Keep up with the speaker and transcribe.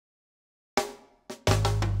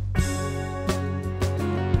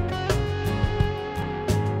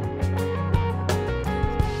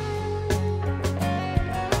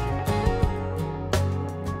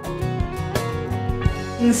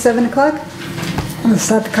It's 7 o'clock. We'll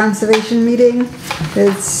start the conservation meeting.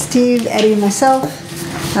 It's Steve, Eddie, and myself.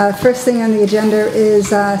 First thing on the agenda is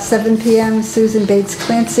 7 p.m. Susan Bates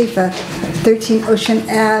Clancy for 13 Ocean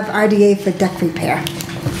Ave, RDA for deck repair.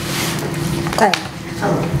 Hi.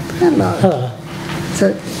 Hello. Hello.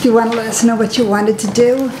 So, do you want to let us know what you wanted to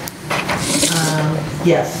do?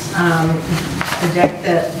 Yes. The deck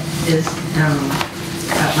that is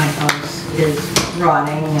at my house is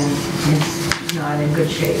rotting and is not in good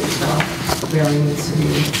shape, so it really needs to be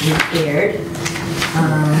repaired.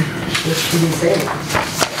 Just to be safe.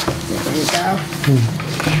 There you go.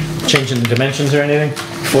 Changing the dimensions or anything?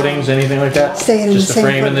 Footings, anything like that? Staying in just the the same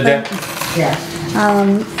frame and the deck? Yeah.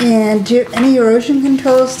 And any erosion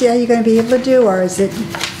controls are you going to be able to do, or is it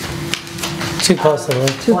too close to the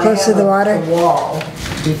lake? Too close to the water? The wall.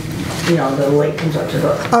 You know, the lake comes up to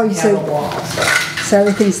the you said wall. So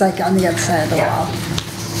everything's like on the other side of the wall.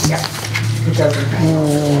 Yeah. It doesn't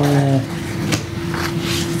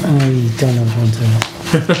you don't know one to.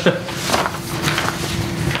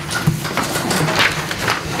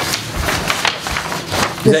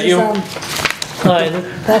 Is that you?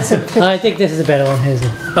 That's a I think this is a better one,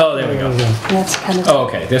 Hazel. Oh, there we go. That's kind of Oh,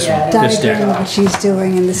 okay, this one, this diagram of deck. what she's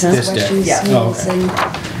doing, and this is This what deck. she's Yeah. Oh, okay. using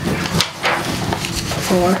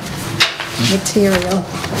for material.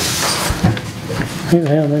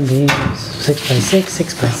 Well, then be 6x6,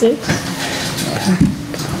 6x6.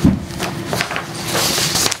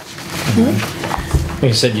 Like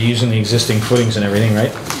you said, you're using the existing footings and everything,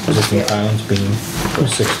 right? Existing pilings being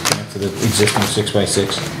connected to the existing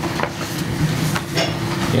 6x6.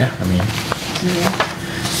 Yeah, I mean,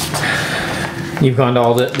 you've gone to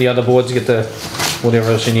all the other boards to get the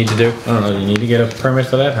whatever else you need to do. I don't know. You need to get a permit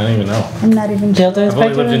for that? I don't even know. I'm not even sure. Building I've only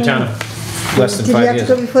inspector? lived in town less than Did you 5 have to years.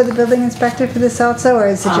 go before the building inspector for this also, or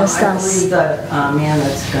is it just I us? believe the man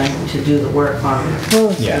that's going to do the work on it.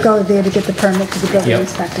 We'll Yeah. go there to get the permit to the building Yep.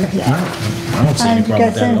 inspector. I Yeah. don't see any problem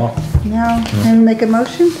with that at all. No, and make a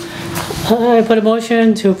motion? I put a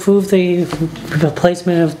motion to approve the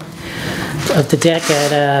replacement of the deck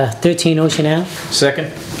at 13 Ocean Ave. Second?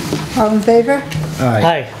 All in favor? Aye.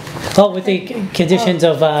 Hi. Oh, with the conditions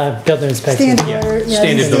of building inspection. Standard order, yeah,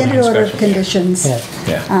 Standard building standard order of inspection. conditions. Yeah.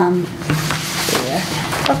 Yeah. Yeah.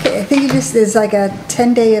 Okay, I think there's like a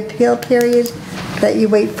 10-day appeal period that you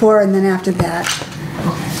wait for, and then after that.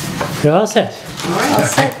 You're all set. All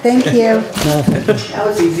set, thank you. That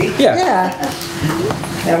was easy. Yeah. Yeah,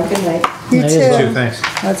 Have a good night. you That is Two, too. thanks.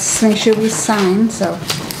 Let's make sure we sign, so,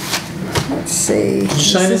 let's see.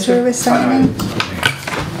 sign This is it, where we're signing?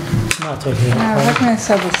 Not to here. Now, how can I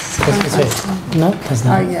sell this? This way. No, that's Oh,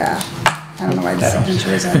 not. yeah. I don't know why the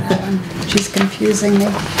signature is on that one. She's confusing me.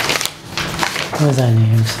 Where's our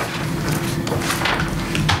names?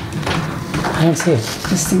 I don't see it.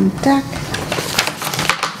 Existing deck.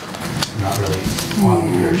 Not really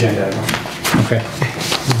on your agenda. I don't- Okay.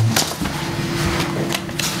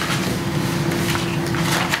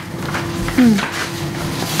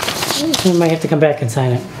 We might have to come back and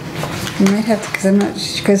sign it. You might have to, because I'm not,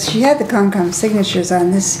 because she had the Concom signatures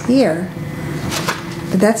on this here.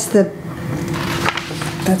 But that's not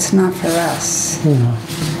for us. No.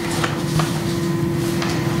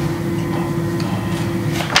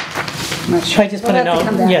 I'm not sure. Try just put We'll a have to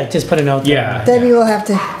come note. back. Yeah, just put a note. Yeah. Debbie will have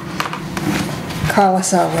to call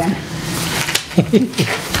us all in.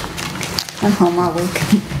 I'm home all week.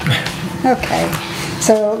 Okay,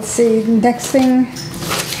 so let's see, next thing,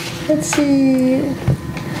 let's see.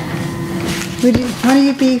 What are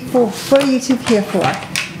you two here for?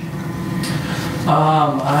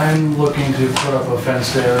 I'm looking to put up a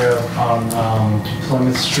fenced area on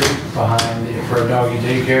Plymouth Street for a doggy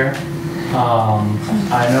daycare.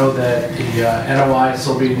 I know that the NOI is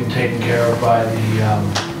still being taken care of by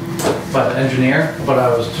the engineer, but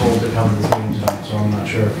I was told to come to this meeting tonight, so I'm not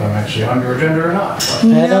sure if I'm actually on your agenda or not.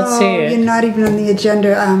 But I don't see it. No, you're not even on the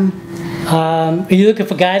agenda. Are you looking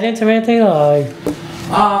for guidance or anything, or?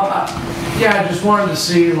 yeah, I just wanted to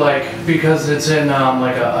see, like, because it's in,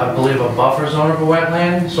 like, I believe a buffer zone of a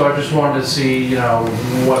wetland, so I just wanted to see, you know,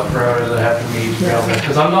 what parameters I have to meet to be able to,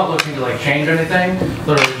 because I'm not looking to, like, change anything,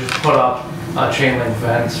 literally just put up a chain link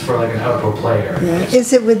fence for, like, an outdoor play area.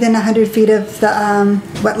 Is it within 100 feet of the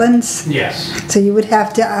wetlands? Yes. So you would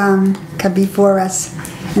have to come before us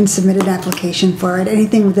and submit an application for it.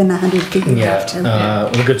 Anything within 100 feet you have to.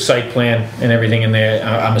 With a good site plan and everything in there.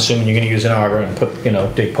 I'm assuming you're gonna use an auger and put,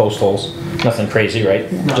 dig post holes. Nothing crazy, right?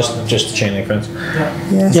 Yeah. Just a chain link fence.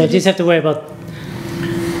 Yeah, so Yeah, just have to worry about.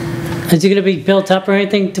 Is it gonna be built up or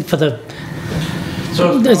anything for the?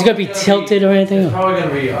 So Is it gonna be tilted or anything? It's probably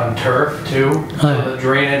gonna be on turf too. Oh, So yeah. the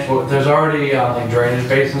drainage, there's already like drainage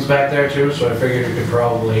basins back there too, so I figured you could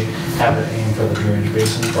probably have it aimed for the drainage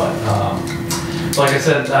basins, but like I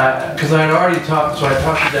said, because I had already talked, so I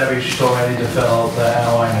talked to Debbie, she told me I need to fill out the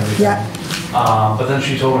NOI and everything. Yeah. But then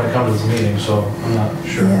she told me to come to this meeting, so I'm not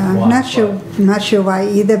sure Yeah, why. I'm not sure why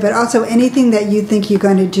either, but also anything that you think you're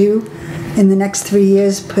going to do in the next 3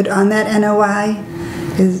 years, put on that NOI.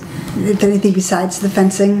 Is if anything besides the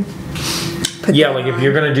fencing? Put Yeah, that like if on.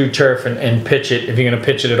 you're gonna do turf and pitch it, if you're gonna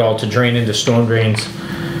pitch it at all to drain into storm drains,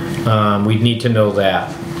 we'd need to know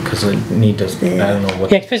that, because I need to, I don't know what.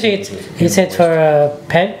 Yeah, especially you said for a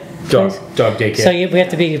pet Dog, place? dog daycare. So we have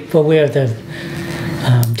to be aware of the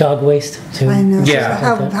dog waste too. I know. Yeah.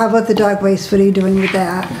 How about the dog waste? What are you doing with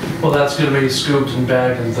that? Well, that's gonna be scooped and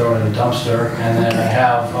bagged and thrown in a dumpster, and then I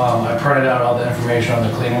have, I printed out all the information on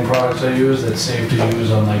the cleaning products I use that's safe to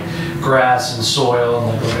use on like grass and soil and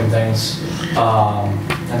like living things.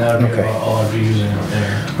 And that would be Okay. about all I'd be using up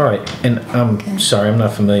there. All right, and I'm sorry, I'm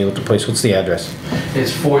not familiar with the place. What's the address?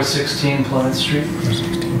 It's 416 Plymouth Street.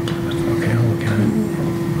 416 Plymouth. Okay, I'll look at it.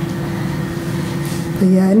 But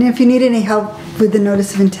yeah, and if you need any help with the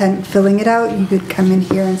notice of intent filling it out, you could come in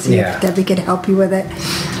here and see Yeah. if Debbie could help you with it.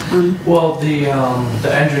 Well, the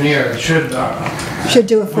engineer should, Should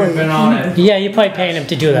do it for we've been you. on it Yeah, you're probably paying him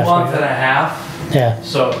to do that for month and you. a half, Yeah.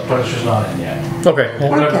 so, but it's just not in yet. Okay,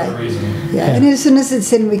 Whatever Okay. the reason. Yeah, and as soon as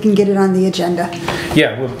it's in, we can get it on the agenda.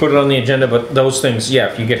 yeah, we'll put it on the agenda, but those things, yeah,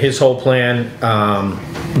 if you get his whole plan,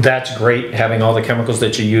 that's great, having all the chemicals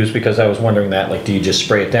that you use, because I was wondering that, like, do you just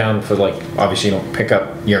spray it down for, like, obviously you don't pick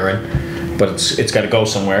up urine, but it's gotta go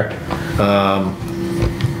somewhere.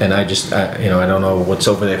 And I just, you know, I don't know what's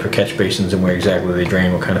over there for catch basins and where exactly they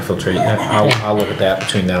drain, what kind of filtration. I'll look at that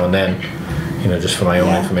between now and then, you know, just for my own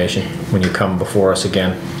Yeah. information. When you come before us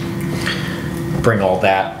again, bring all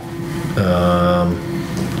that.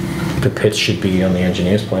 The pits should be on the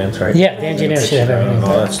engineer's plans, right? Yeah, the engineer should have everything.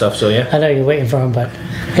 All that stuff, so yeah. I know you're waiting for him, but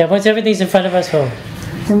yeah, once everything's in front of us, we'll.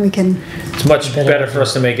 Then we can, It's much better for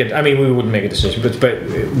us to make it, I mean, we wouldn't make a decision, but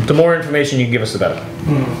the more information you can give us, the better.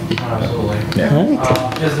 Absolutely.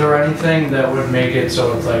 Yeah. Is there anything that would make it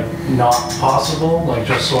so it's like not possible, like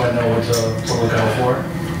just so I know what to look out for,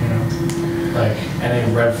 you know? Like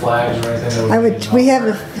any red flags or anything that would. I make would, it we not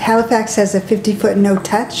have, Halifax has a 50-foot no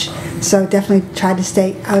touch, so definitely try to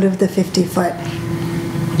stay out of the 50-foot.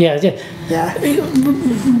 Yeah, Yeah,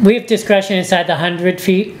 we have discretion inside the 100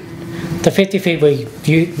 feet. The 50 feet,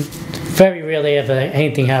 you very rarely ever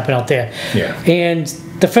anything happen out there. Yeah. And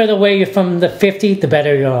the further away you're from the 50, the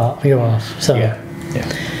better you're off. So. Yeah,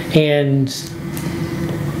 yeah. And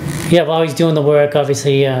yeah, we're always doing the work.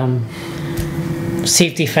 Obviously,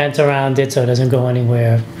 safety fence around it so it doesn't go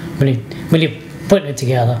anywhere when you're putting it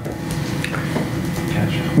together.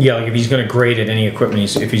 Yeah, like if he's gonna grade it, any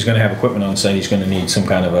equipment, if he's gonna have equipment on site, he's gonna need some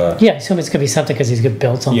kind of a, Yeah, I assume it's gonna be something because he's gonna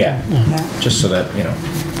build something. Yeah. yeah. just so that, you know.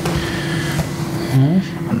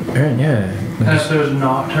 Yeah. And if there's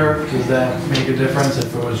not turf, does that make a difference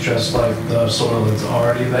if it was just like the soil that's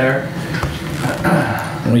already there?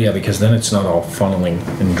 Well, yeah, because then it's not all funneling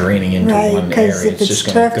and draining into Right, one because area. if it's just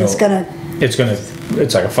gonna turf, go.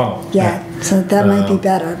 it's like a funnel. yeah, so that might be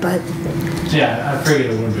better, but, Yeah, I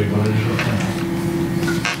figured it would be, but it just.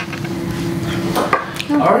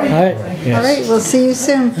 All right. All right. Yes. all right, we'll see you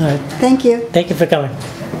soon. All right. Thank you. Thank you for coming.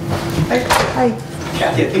 Hi.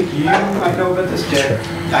 Kathy, I think you might know about this,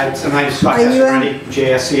 Jack. Sometimes talk Are you, ready,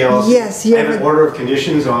 JSCLs. yes, you I have have an a- order of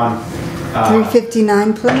conditions on.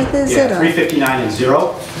 359 Plymouth, is Yeah, it? or- 359 and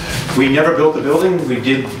 0. We never built the building. We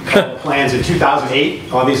did plans in 2008,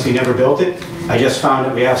 obviously never built it. I just found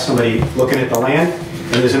that we have somebody looking at the land,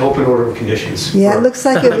 and there's an open order of conditions. Yeah, it for looks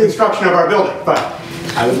like it the was, construction of our building, but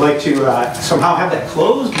I would like to somehow have that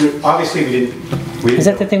closed. Obviously, we didn't. Is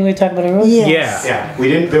that the thing we were talking about earlier? yes. Yeah, we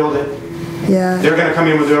didn't build it. Yeah, They're gonna come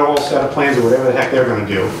in with their whole set of plans or whatever the heck they're gonna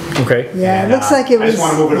do. Okay. yeah, it And, looks like it I was. just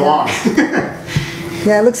wanna move it yeah. along.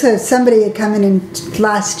 Yeah, it looks like somebody had come in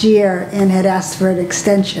last year and had asked for an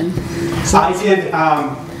extension. So I did,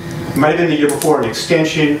 might have been the year before, an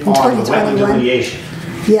extension on the wetland 2021. delineation.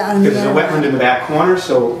 Yeah, on Because the there's a wetland in the back corner,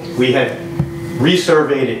 so we had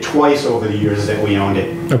resurveyed it twice over the years that we owned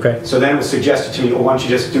it. Okay. So then it was suggested to me, oh, why don't you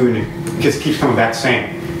just do, because it keeps coming back the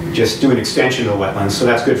same, just do an extension of the wetlands, so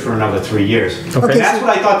that's good for another 3 years. Okay. And that's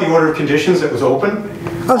what I thought the order of conditions that was open.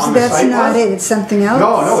 Oh, so on the that's site not was. it, it's something else?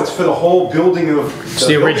 No, it's for the whole building of the the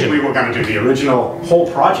building original. we were gonna do, the original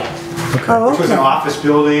whole project. Oh, which was an okay. office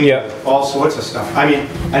building, Yeah. all sorts of stuff. I mean,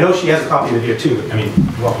 I know she has a copy of it here too. I mean,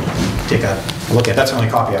 well, take a look at, that's the only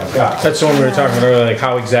copy I've got. That's the one we were talking about earlier, like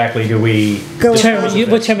how exactly do we? Go with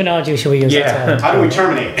What terminology should we use? Yeah. How do we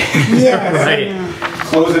terminate? Yes. Right.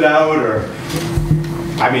 Close it out, or,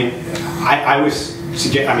 I mean, I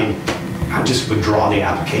just withdraw the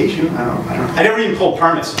application. I never even pulled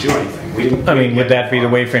permits to do anything. We didn't. I mean, would that be the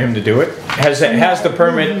way for him to do it? Has the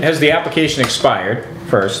permit, has the application expired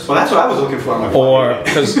first? Well, that's what I was looking for. I'm like, Or, why?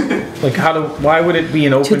 because, like, why would it be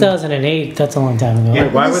an open? 2008, that's a long time ago.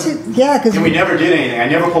 Yeah. Why would, Yeah, because And we never did anything. I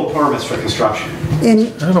never pulled permits for construction. I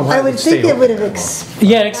don't know why I it would would stay think it open would have that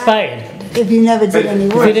long. Yeah, it expired. if you never did any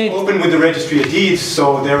But work. We did- open with the registry of deeds,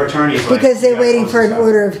 so their attorneys. like, Because they're "Yeah, waiting close for an this out."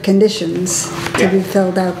 order of conditions to be Yeah.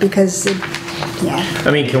 filled out because, yeah.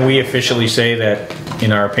 I mean, can we officially say that,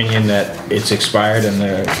 in our opinion, that it's expired and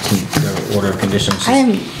the order of conditions I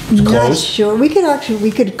am is not closed? sure. We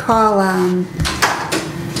could call,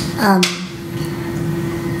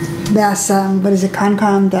 Mass, what is it,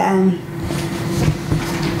 Concom,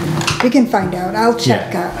 we can find out. I'll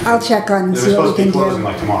check on and They were see what we supposed to can be closing do.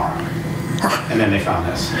 like tomorrow. And then they found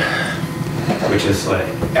this. Which is like,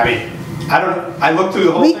 I mean, I looked through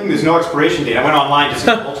the whole We- thing, there's no expiration date. I went online, just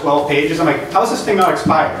all 12 pages. I'm like, how is this thing not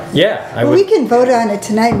expired? Yeah, I Well, we would, can vote on it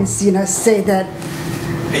tonight and, say that,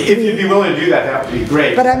 If you'd be willing to do that, that would be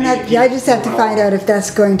great. but I'm not, I just have to find out if that's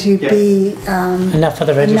going to be, Enough for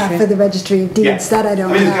the enough for registry? the registry of Yeah. deeds. That I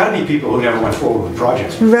don't mean, there's gotta know. be people who never went forward with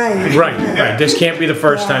projects. Right. right. This can't be the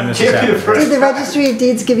first time this has Can't be the happened. first. Did the registry of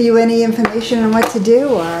deeds give you any information on what to do,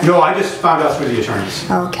 or? No, I just found out through the attorneys.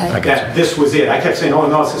 Okay. Okay. That this was it. I kept saying, oh,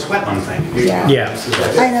 no, it's this wetland thing. Yeah. Yeah. This is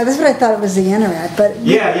it. I know, that's what I thought it was the INRAD, but,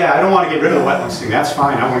 Yeah, I don't want to get rid of the wetlands thing. That's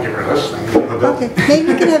fine. I want to get rid of this thing. Never built it. okay.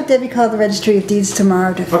 Maybe we can have Debbie call the registry of deeds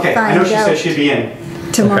tomorrow to Okay, I know find she said out she'd be in.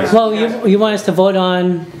 tomorrow. Well, you want us to vote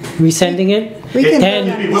on resending it? We can If vote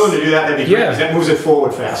you'd on be this. willing to do that, that'd be great, Yeah. because that moves it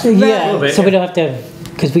forward fast. Yeah, little bit, so we yeah. don't have to,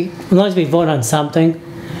 because as long as we vote on something,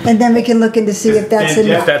 And then we can look into see if that's And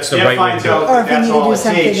enough. that's the Jeff right way to finds do it. out Or that if we that's need to all do it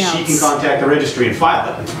something takes, she can else. contact the registry and file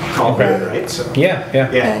it and call it Okay. good, right? So, Yeah. yeah.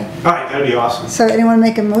 Okay. All right, that'd be awesome. So anyone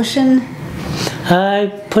make a motion?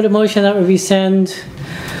 I put a motion that we resend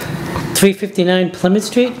 359 Plymouth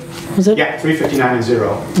Street, was it? Yeah, 359 and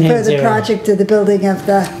 0. Yeah, For the zero. project of the building of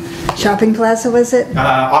the shopping plaza, was it?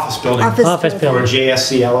 Office building. Office Or building.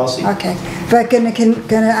 JSC LLC. Okay, but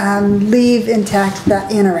gonna leave intact the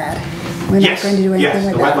INRAD. We're not Yes, going to do yes,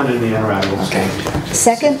 anything the with wetland that. and the NRAD will Okay. stay.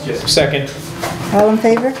 Second, Yes. Second. all in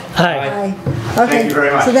favor? Aye. Okay. you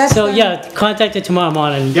very much. So that's. So done. yeah, contact it tomorrow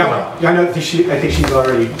morning. Yeah, well, I know, I think she's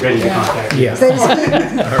already ready to contact you. Yeah. So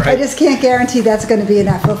I just can't guarantee that's gonna be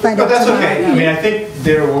enough. We'll find But out that's tomorrow. okay. I mean, I think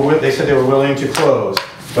they said they were willing to close,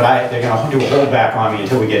 but they're gonna do a holdback on me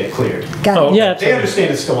until we get it cleared. Got Oh, it. Yeah, They absolutely.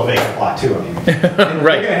 understand it's still a vacant lot too, I mean. And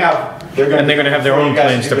Right. And they're gonna have their own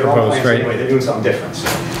plans to propose, right? Anyway, they're doing something different, so.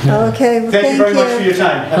 Okay, well, Thank you very much for your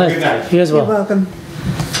time. Have a good night. You as You're well. welcome.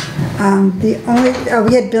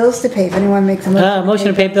 We had bills to pay, if anyone makes a motion. Motion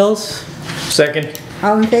to pay bills? Second.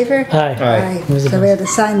 All in favor? Aye. Aye. So we had to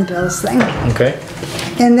sign the bills thing. Okay.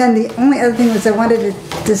 And then the only other thing was I wanted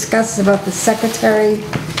to discuss about the secretary,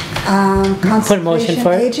 conservation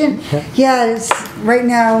for it? agent. Yeah, it's, right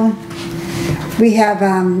now, we have,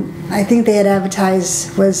 I think they had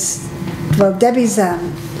advertised Debbie's,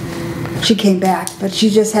 she came back, but she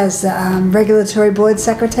just has the regulatory board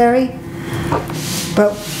secretary.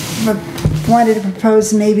 But wanted to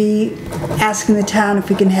propose maybe asking the town if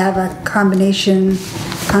we can have a combination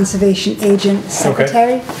conservation agent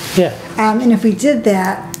secretary. Yeah. And if we did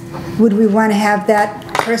that, would we want to have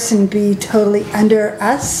that person be totally under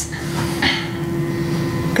us?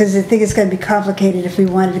 Because I think it's going to be complicated if we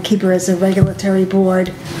wanted to keep her as a regulatory board,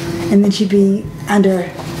 and then she'd be under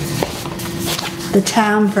the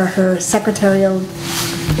town for her secretarial.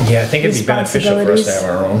 Yeah, I think it'd be beneficial for us to have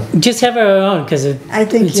our own. Just have her own, because I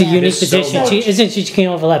think, it's a yeah. unique It's so position. much. She can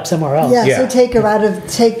overlap somewhere else. Yeah, so Yeah. take her out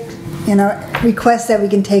of, request that we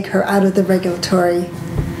can take her out of the regulatory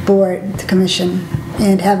board, the commission,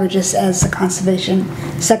 and have her just as a conservation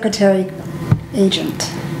secretary agent.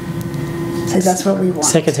 So that's what we want.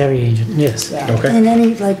 Secretary agent, yes. Yeah. Okay. And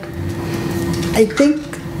any, I think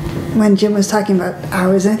when Jim was talking about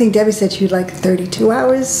hours, I think Debbie said she'd like 32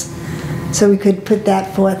 hours. So we could put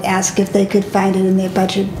that forth, ask if they could find it in their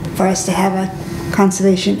budget for us to have a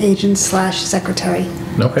conservation agent / secretary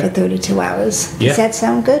Okay. for 32 hours. Yeah. Does that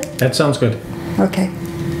sound good? That sounds good. Okay.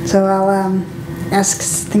 So I'll ask,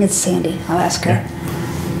 I think it's Sandy, I'll ask her.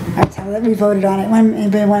 All right, so we voted on it.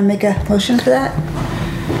 Anybody want to make a motion for that?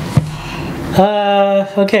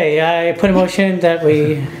 Okay, I put a motion that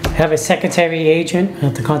we have a secretary agent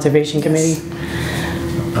at the Conservation Committee.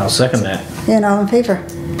 I'll second that. And all in favor?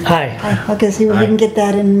 Aye. Okay, see if we can get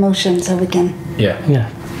that in motion so we can, Yeah. Yeah.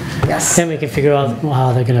 yes. Then we can figure out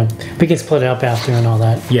how they're gonna, we can split it up after and all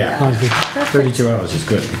that. Yeah. As long as we- 32 hours is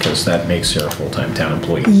good because that makes her a full-time town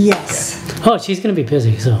employee. Yes. Oh, she's gonna be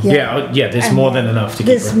busy, so. Yeah, there's And more than enough to keep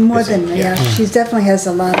There's her more busy. than, yeah, she definitely has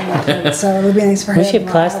a lot of work, so it would be nice for her. Was to she have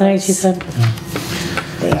at class more tonight, she hours said?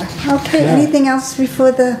 There. Okay, anything else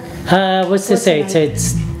before the, What's this say? What's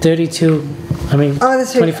It's 32, I mean, oh,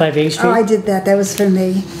 that's right. 25 A Street? Oh, I did that, that was for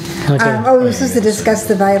me. Okay. We were supposed to discuss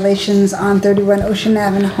the violations on 31 Ocean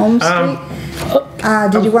Avenue, Home Street.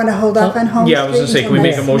 Did you want to hold off on Home Street? Yeah, I was gonna say, can we until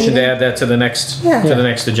make a next motion to meeting? add that to the next, Yeah. to the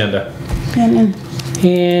next agenda? And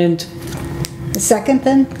And a second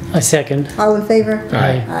then? a second. All in favor?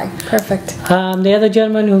 Aye. Aye, perfect. The other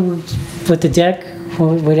gentleman who, with the deck,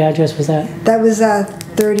 what address was that? That was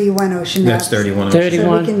 31 Ocean Ave. That's 31. 30. So we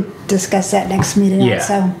 31. can discuss that next meeting Yeah.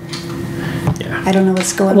 also. Yeah. I don't know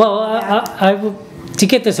what's going on. Well, I will, to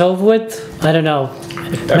get this over with, I don't know,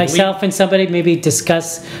 myself and somebody maybe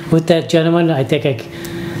discuss with that gentleman, I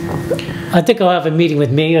think I'll have a meeting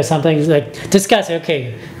with me or something, like, discuss,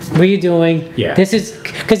 okay, what are you doing? Yeah. This is,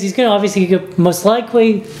 because he's gonna obviously, most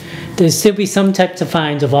likely, there's still be some types of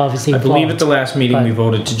fines of obviously. I believe at the last meeting, we But-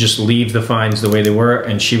 voted to just leave the fines the way they were,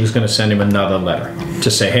 and she was gonna send him another letter to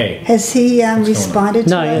say, hey, Has he responded to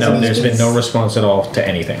No, us? no, there's been no response at all to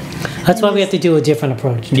anything. That's why we have to do a different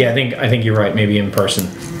approach. Yeah, I think you're right, maybe in person.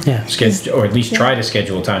 Yeah. Schedule, or at least try to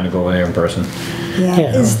schedule time to go over there in person. Yeah,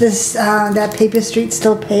 Yeah. is this, that paper street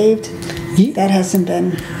still paved? Ye- That hasn't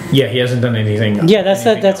been, Yeah, he hasn't done anything. Yeah, that's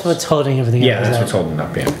else. what's holding everything up. Yeah, that's what's holding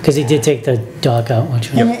up, yeah. Because he did take the dog out,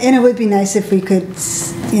 which was. and it would be nice if we could,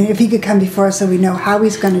 if he could come before us so we know how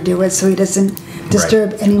he's gonna do it, so he doesn't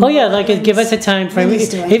disturb any Oh more. yeah, like give us a time frame. What he's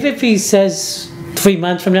doing. If he says 3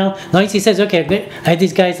 months from now, as long as he says, okay, I had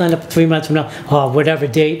these guys lined up 3 months from now, or whatever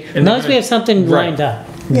date, as And long as we have something right. lined up.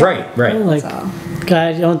 Yeah. Right. Like, That's all.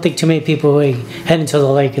 I don't think too many people will head into the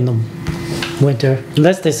lake in the winter,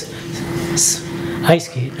 unless there's ice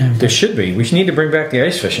skate. There should be. We need to bring back the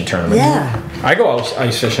ice fishing tournament. Yeah. I go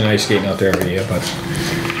ice fishing, ice skating out there every year, but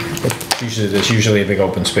there's usually a big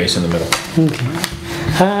open space in the middle.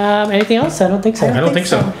 Anything else? I don't think so. I don't think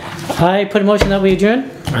so. I put a motion that we adjourn.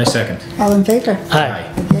 I second. All in favor? Aye.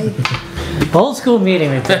 Okay. Old school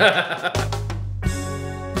meeting right there.